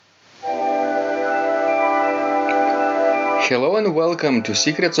Hello and welcome to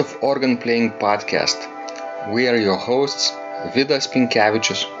Secrets of Organ Playing podcast. We are your hosts, Vidas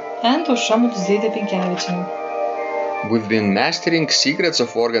Pinkevičius and Aušra Mutuzėtė Pinkevičienė. We've been mastering secrets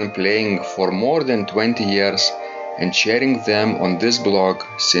of organ playing for more than 20 years and sharing them on this blog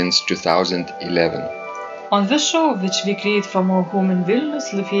since 2011. On this show, which we create from our home in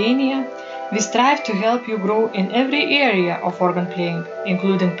Vilnius, Lithuania, we strive to help you grow in every area of organ playing,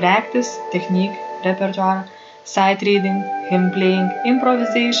 including practice, technique, repertoire, sight reading, hymn playing,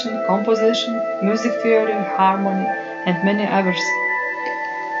 improvisation, composition, music theory, harmony, and many others.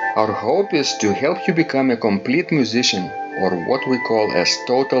 Our hope is to help you become a complete musician, or what we call as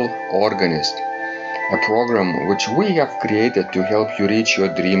total organist, a program which we have created to help you reach your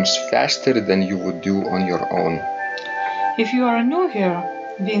dreams faster than you would do on your own. If you are new here,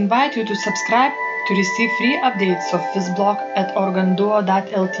 we invite you to subscribe to receive free updates of this blog at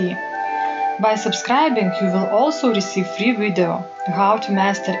organduo.lt. By subscribing, you will also receive free video how to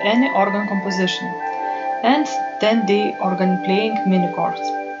master any organ composition and 10-day organ playing mini course.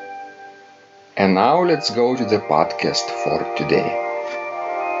 And now let's go to the podcast for today.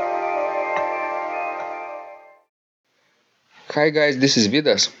 Hi guys, this is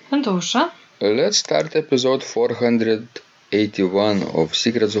Vidas. And Aušra. Let's start episode 481 of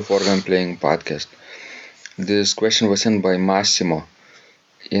Secrets of Organ Playing podcast. This question was sent by Massimo.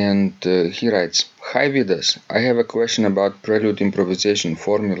 And he writes, Hi Vidas, I have a question about prelude improvisation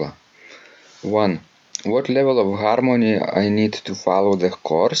formula. 1. What level of harmony I need to follow the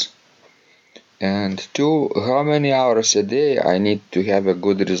course? And 2. How many hours a day I need to have a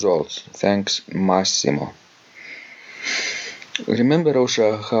good results? Thanks, Massimo. Remember,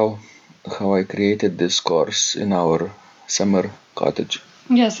 Aušra, how I created this course in our summer cottage?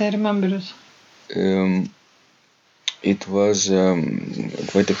 Yes, I remember it. It was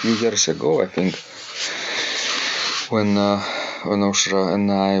quite a few years ago, I think, when Aušra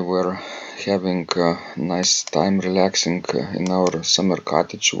and I were having a nice time relaxing in our summer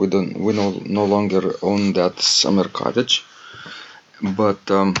cottage. We no longer own that summer cottage, but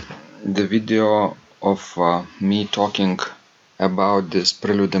the video of me talking about this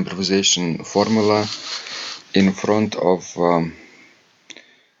prelude improvisation formula in front of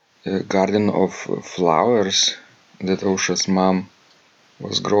a garden of flowers that Aušra's mom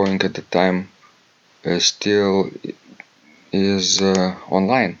was growing at the time still is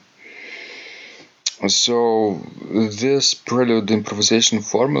online. So this prelude improvisation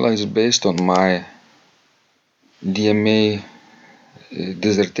formula is based on my DMA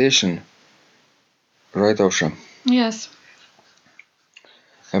dissertation, right, Aušra? Yes.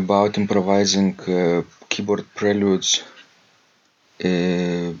 About improvising keyboard preludes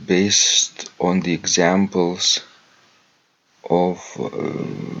based on the examples of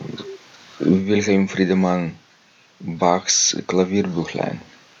Wilhelm Friedemann Bach's Klavierbüchlein.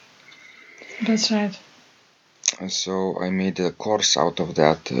 That's right. So I made a course out of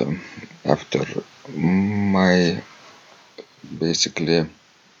that after my basically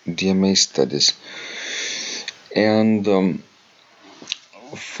DMA studies. And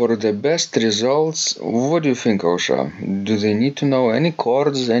for the best results, what do you think, Aušra? Do they need to know any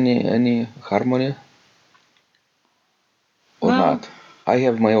chords, any harmony? Or not? I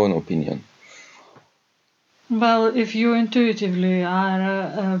have my own opinion. Well, if you intuitively are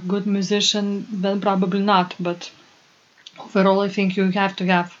a good musician, then probably not. But overall, I think you have to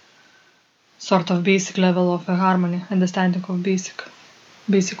have sort of basic level of a harmony, understanding of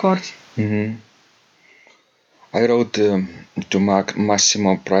basic chords. Mm-hmm. I wrote to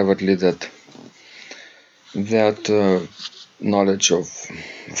Massimo privately that knowledge of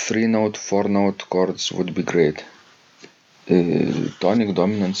 3-note, 4-note chords would be great. Tonic,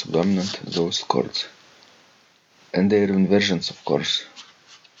 dominant, subdominant, those chords. And their inversions, of course.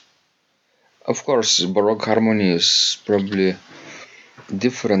 Of course, Baroque harmony is probably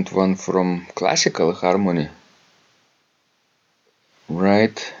different one from classical harmony,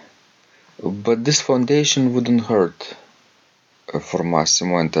 right? But this foundation wouldn't hurt for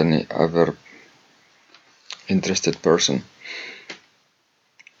Massimo and any other interested person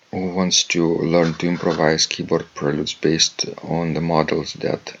who wants to learn to improvise keyboard preludes based on the models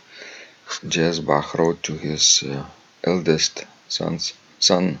that J.S. Bach wrote to his eldest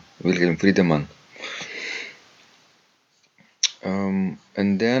son, Wilhelm Friedemann.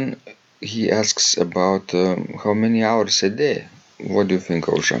 And then he asks about how many hours a day. What do you think,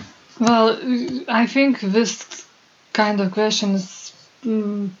 Aušra? Well, I think this kind of question is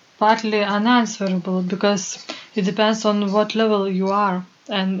partly unanswerable because it depends on what level you are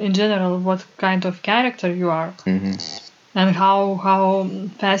and in general what kind of character you are. Mm-hmm. And how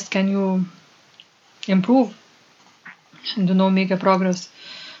fast can you improve. and make a progress.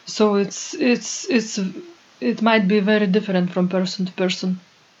 So it might be very different from person to person.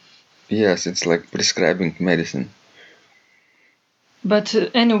 Yes, it's like prescribing medicine. But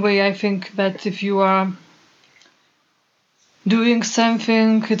anyway, I think that if you are doing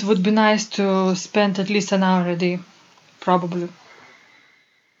something, it would be nice to spend at least an hour a day, probably.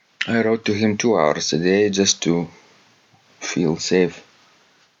 I wrote to him 2 hours a day just to feel safe.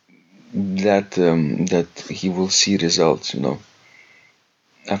 That he will see results,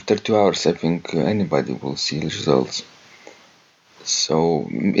 After 2 hours, I think anybody will see results. So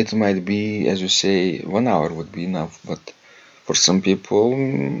it might be, as you say, 1 hour would be enough, but for some people,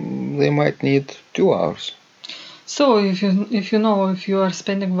 they might need 2 hours. So if you are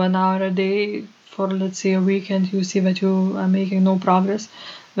spending 1 hour a day for, let's say, a week, and you see that you are making no progress,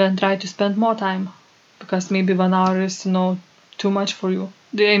 then try to spend more time, because maybe 1 hour is too much for you.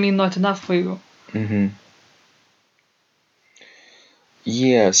 I mean, not enough for you. Mm-hmm.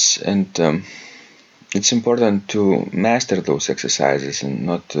 Yes, and it's important to master those exercises and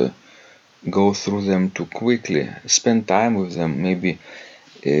not go through them too quickly. Spend time with them. Maybe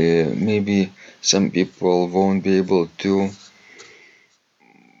some people won't be able to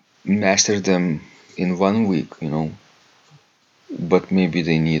master them in 1 week, but maybe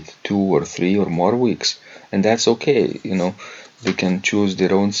they need 2 or 3 or more weeks, and that's okay. They can choose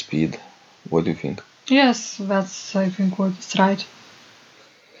their own speed. What do you think? Yes, that's, I think, what is right.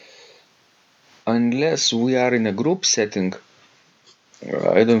 Unless we are in a group setting,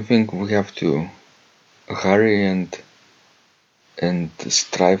 I don't think we have to hurry and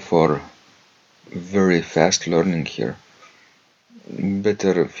strive for very fast learning here.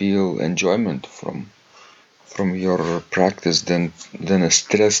 Better feel enjoyment from your practice than a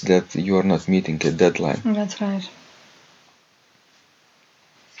stress that you are not meeting a deadline. That's right.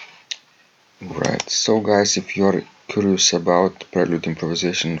 Right. So guys, if you're curious about Prelude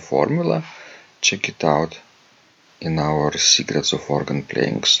Improvisation formula, check it out in our Secrets of Organ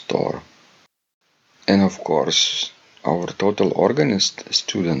Playing store. And of course, our Total Organist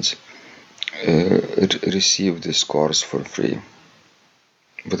students receive this course for free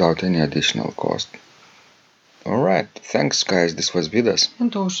without any additional cost. Alright, thanks guys, this was Vidas.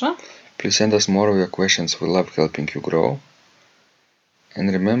 And Ausra. Please send us more of your questions, we love helping you grow.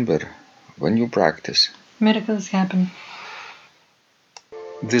 And remember, when you practice, miracles happen.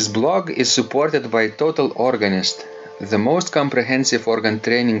 This blog is supported by Total Organist, the most comprehensive organ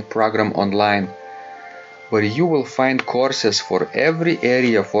training program online, where you will find courses for every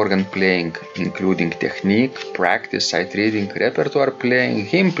area of organ playing, including technique, practice, sight reading, repertoire playing,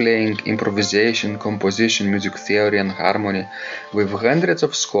 hymn playing, improvisation, composition, music theory and harmony, with hundreds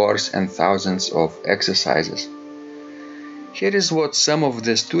of scores and thousands of exercises. Here is what some of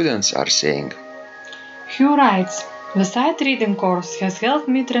the students are saying. Hugh writes, "The sight reading course has helped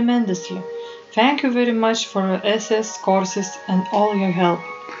me tremendously. Thank you very much for your SS courses and all your help."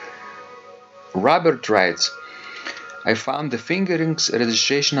 Robert writes, "I found the fingerings,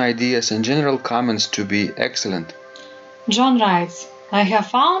 registration ideas and general comments to be excellent." John writes, "I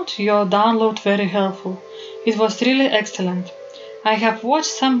have found your download very helpful. It was really excellent. I have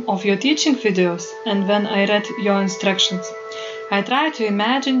watched some of your teaching videos, and when I read your instructions, I tried to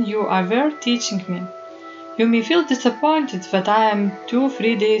imagine you are there teaching me. You may feel disappointed that I am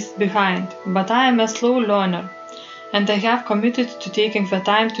 2-3 days behind, but I am a slow learner, and I have committed to taking the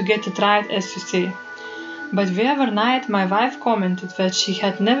time to get it right, as you say. But the other night my wife commented that she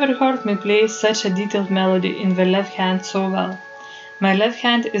had never heard me play such a detailed melody in the left hand so well. My left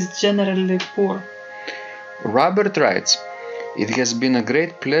hand is generally poor." Robert writes, "It has been a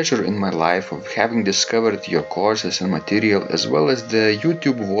great pleasure in my life of having discovered your courses and material as well as the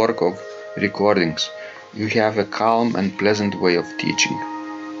YouTube work of recordings. You have a calm and pleasant way of teaching."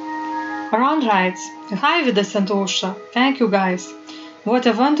 Ron writes, "Hi Vidas and Ausra, thank you guys. What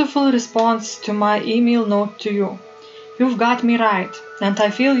a wonderful response to my email note to you. You've got me right, and I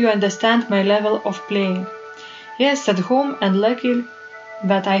feel you understand my level of playing. Yes, at home, and lucky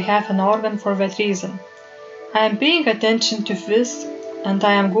that I have an organ for that reason. I am paying attention to this, and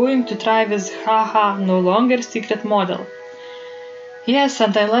I am going to try this haha no longer secret model. Yes,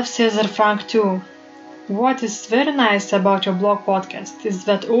 and I love Cesar Frank too. What is very nice about your blog podcast is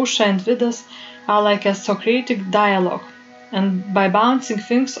that Ausra and Vidas are like a Socratic dialogue, and by bouncing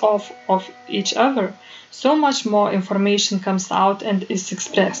things off of each other, so much more information comes out and is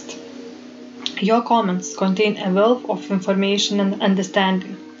expressed. Your comments contain a wealth of information and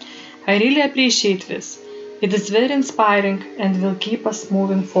understanding. I really appreciate this. It is very inspiring and will keep us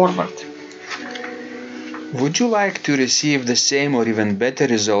moving forward." Would you like to receive the same or even better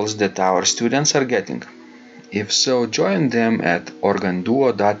results that our students are getting? If so, join them at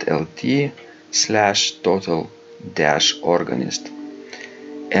organduo.lt/total-organist.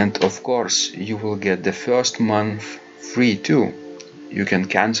 And of course, you will get the first month free too. You can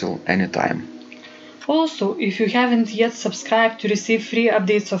cancel anytime. Also, if you haven't yet subscribed to receive free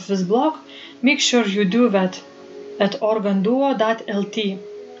updates of this blog, make sure you do that at organduo.lt.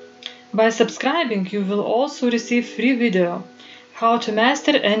 By subscribing, you will also receive free video, how to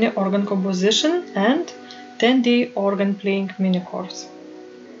master any organ composition and 10-day organ playing mini course.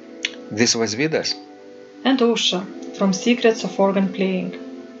 This was Vidas and Ausra from Secrets of Organ Playing.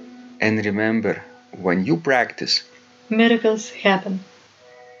 And remember, when you practice, miracles happen.